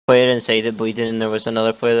inside it bleeding, and there was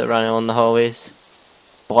another player that ran along the hallways.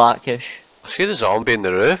 Blackish. I see the zombie in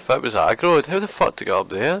the roof. That was aggroed. How the fuck to get up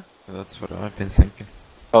there? That's what I've been thinking.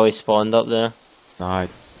 Probably spawned up there. Nah, it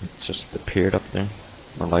just appeared up there.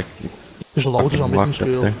 Or like... There's loads of zombies in walked up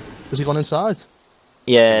school. there. Has he gone inside?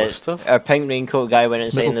 Yeah, Stuff. our pink raincoat guy went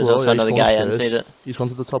inside, and there's also another guy inside it. He's gone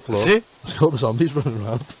to the top floor. Is he? He's got the zombies running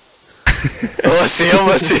around. Oh, I see him,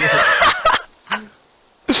 I see him.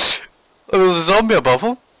 Oh, there's a zombie above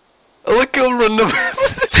him. Oh, look at him running about.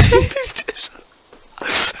 The zombie's just...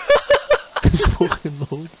 Fucking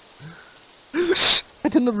loads.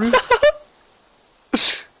 Right in the roof.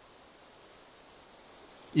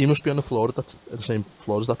 He must be on the floor at the same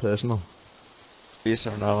floor as that person though. These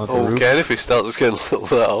are now on the Oh, roof. again, if he starts getting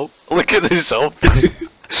lit up. Look at this zombie.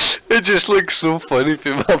 It just looks so funny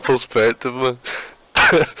from my perspective, man.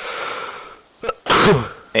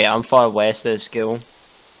 Hey, I'm far west of the school.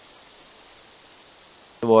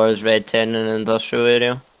 Towards Red 10 in an industrial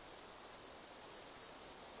area.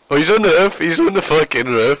 Oh, he's on the roof. He's on the fucking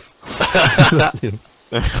roof. That's him.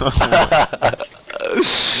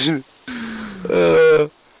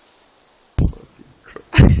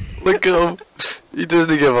 Look at him. He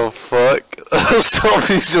doesn't give a fuck.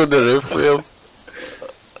 Zombies on the roof with him.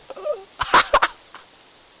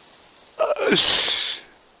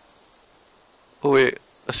 Oh wait,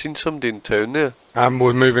 I seen somebody in town there.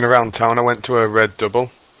 We're moving around town. I went to a red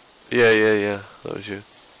double. Yeah, that was you.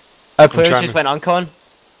 Our players just went uncon.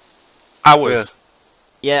 Hours.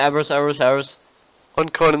 Yeah, hours.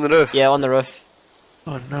 Uncon in the roof. Yeah, on the roof.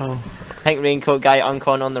 Oh no. Pink raincoat guy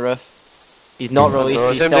uncon on the roof. He's not released, No,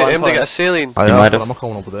 he's it's still him to uncon. get a saline. I'm not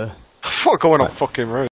going over there. What going on fucking road?